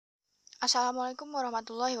Assalamualaikum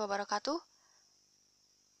warahmatullahi wabarakatuh.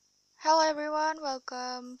 Hello everyone,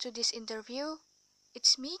 welcome to this interview.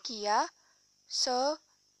 It's me, Kia. So,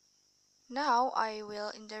 now I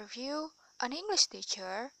will interview an English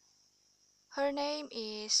teacher. Her name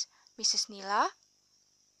is Mrs. Nila.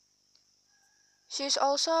 She's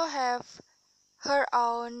also have her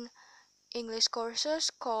own English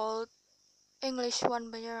courses called English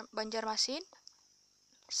One Banjarmasin.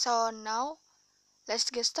 So now, let's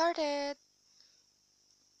get started.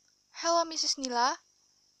 Hello Mrs. Nila,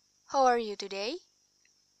 how are you today?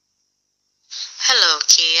 Hello,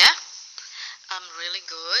 Kia. I'm really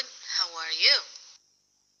good. How are you?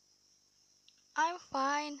 I'm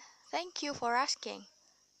fine, thank you for asking.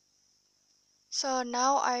 So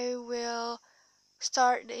now I will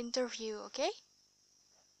start the interview, okay?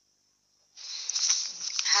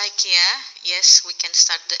 Hi, Kia. Yes, we can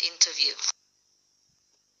start the interview.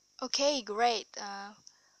 Okay, great.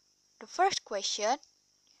 The first question.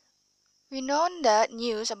 We know that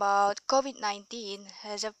news about COVID-19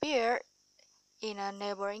 has appeared in a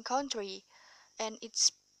neighboring country and it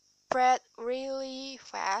spread really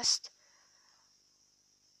fast.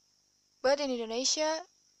 But in Indonesia,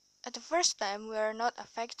 at the first time, we are not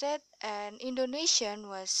affected and Indonesian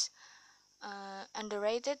was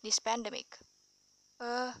underrated this pandemic.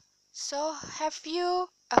 Uh, so have you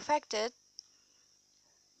affected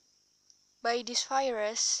by this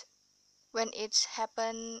virus when it's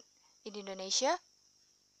happened in Indonesia?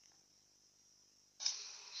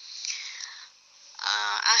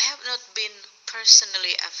 I have not been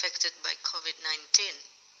personally affected by COVID-19,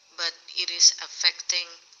 but it is affecting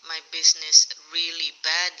my business really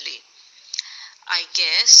badly. I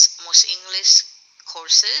guess most English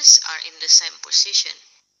courses are in the same position.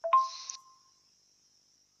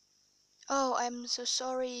 Oh, I'm so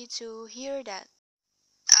sorry to hear that.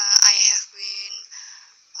 I have been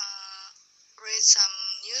read some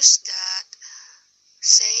news that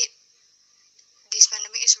say this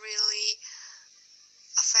pandemic is really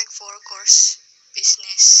affect for course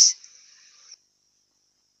business.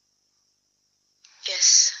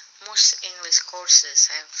 Yes, most English courses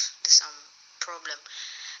have some problem,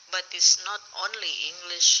 but it's not only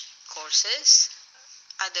English courses,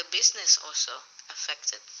 other business also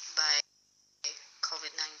affected by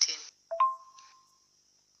COVID-19.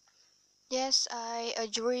 Yes, I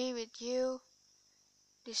agree with you.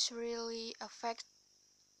 This really affect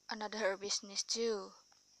another business too.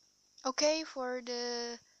 Okay, for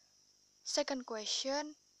the second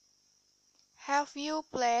question, have you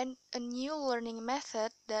planned a new learning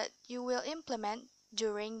method that you will implement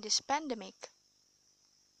during this pandemic?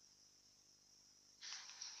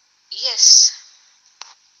 Yes,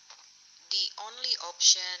 the only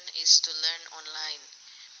option is to learn online.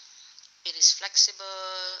 It is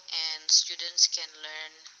flexible and students can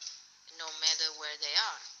learn no matter where they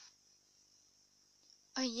are.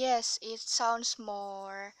 Yes, it sounds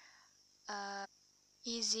more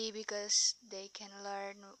easy because they can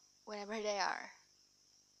learn whenever they are.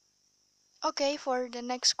 Okay, for the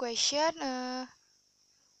next question,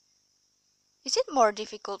 is it more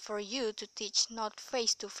difficult for you to teach not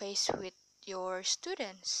face to face with your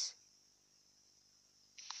students?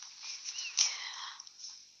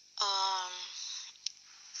 Um,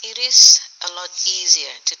 it is a lot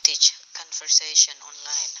easier to teach conversation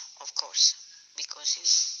online, of course,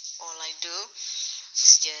 because all I do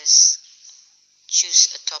is just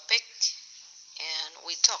choose a topic and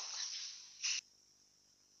we talk.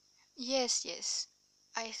 Yes.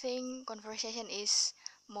 I think conversation is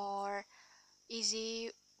more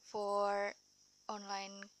easy for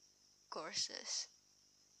online courses.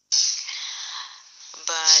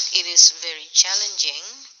 But it is very challenging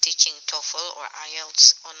teaching TOEFL or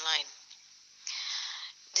IELTS online.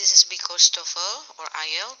 This is because TOEFL or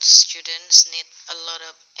IELTS students need a lot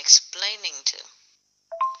of explaining to.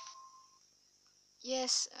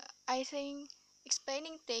 Yes, I think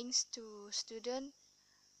explaining things to student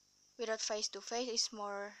without face to face is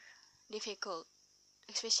more difficult,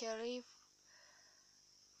 especially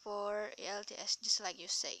for ELTS, just like you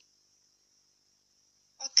say.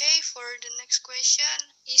 Okay, for the next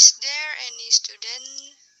question, is there any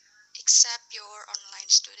student except your online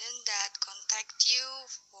student that contact you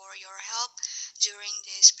for your help during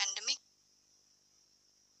this pandemic?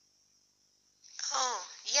 Oh,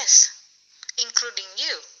 yes, including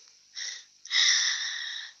you.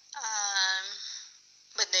 Um,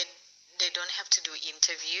 but they don't have to do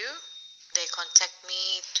interview. They contact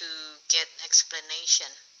me to get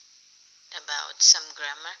explanation about some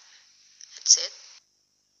grammar. That's it.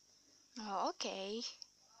 Oh, okay.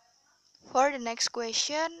 For the next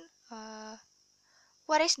question,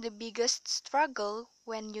 What is the biggest struggle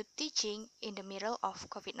when you teaching in the middle of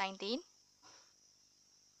COVID-19?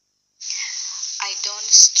 I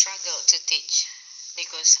don't struggle to teach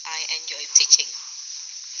because I enjoy teaching.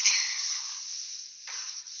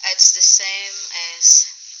 It's the same as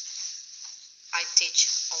I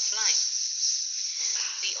teach offline.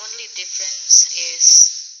 The only difference is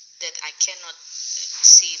that I cannot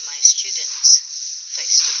see my students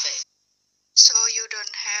face to face. So you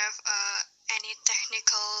don't have any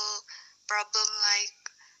technical problem like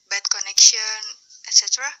bad connection,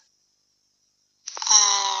 etc.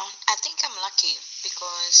 I think I'm lucky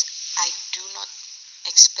because I do not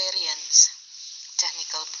experience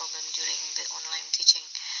technical problem during the online teaching.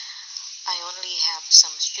 I only have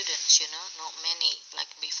some students, not many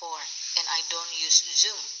like before, and I don't use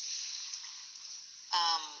Zoom.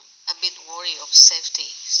 A bit worried of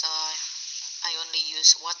safety, so I only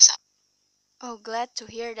use WhatsApp. Oh, glad to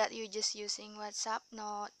hear that you're just using WhatsApp,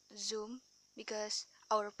 not Zoom, because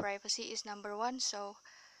our privacy is number one, so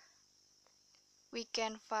we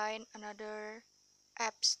can find another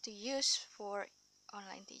apps to use for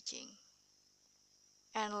online teaching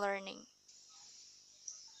and learning.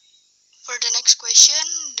 For the next question,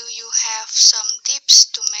 do you have some tips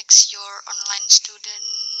to make your online student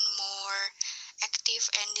more active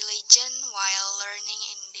and diligent while learning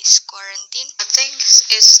in this quarantine? I think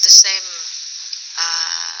it's the same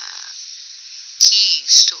uh,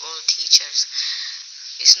 keys to all teachers.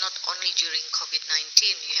 It's not only during COVID-19,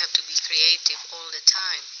 you have to be creative all the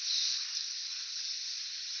time.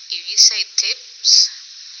 If you say tips,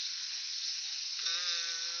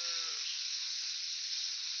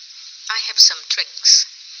 I have some tricks.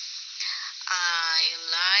 I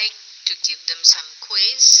like to give them some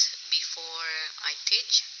quiz before I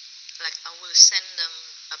teach. Like I will send them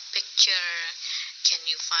a picture. Can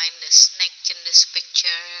you find the snake in this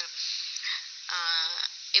picture?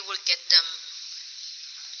 It will get them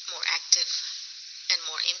more active and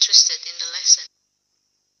more interested in the lesson.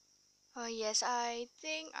 Oh yes, I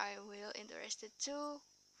think I will interested too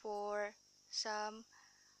for some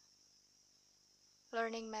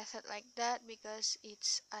learning method like that because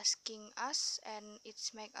it's asking us and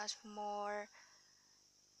it's make us more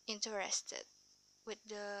interested with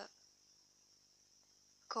the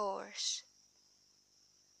course.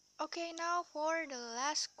 Okay, now for the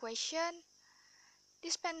last question.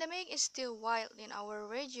 This pandemic is still wild in our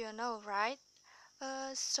region now, right?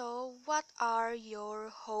 So what are your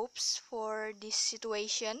hopes for this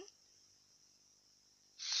situation?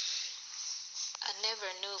 I never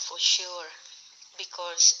knew for sure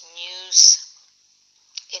because news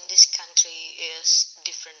in this country is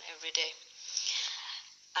different every day.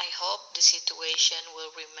 I hope the situation will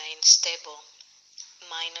remain stable,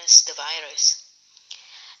 minus the virus.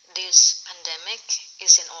 This pandemic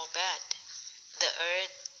isn't all bad. The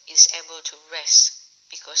earth is able to rest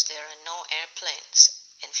because there are no airplanes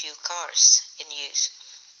and few cars in use.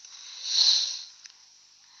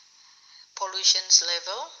 Pollution's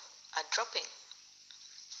level are dropping.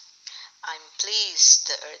 I'm pleased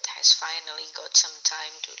the earth has finally got some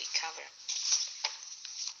time to recover.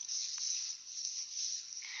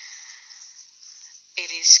 It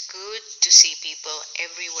is good to see people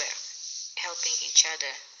everywhere helping each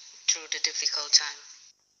other through the difficult time.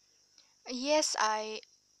 Yes, I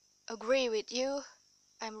agree with you.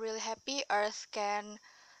 I'm really happy Earth can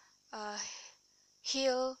uh,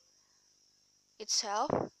 heal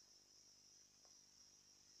itself,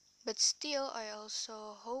 but still, I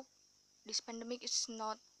also hope this pandemic is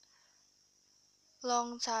not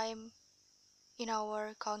long time in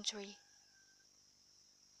our country.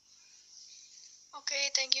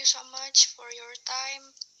 Okay, thank you so much for your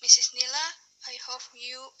time, Mrs. Nila. I hope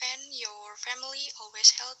you and your family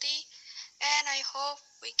always healthy, and I hope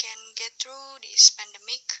we can get through this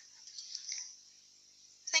pandemic.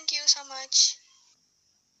 Thank you so much.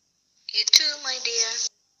 You too, my dear.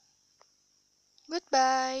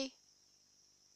 Goodbye.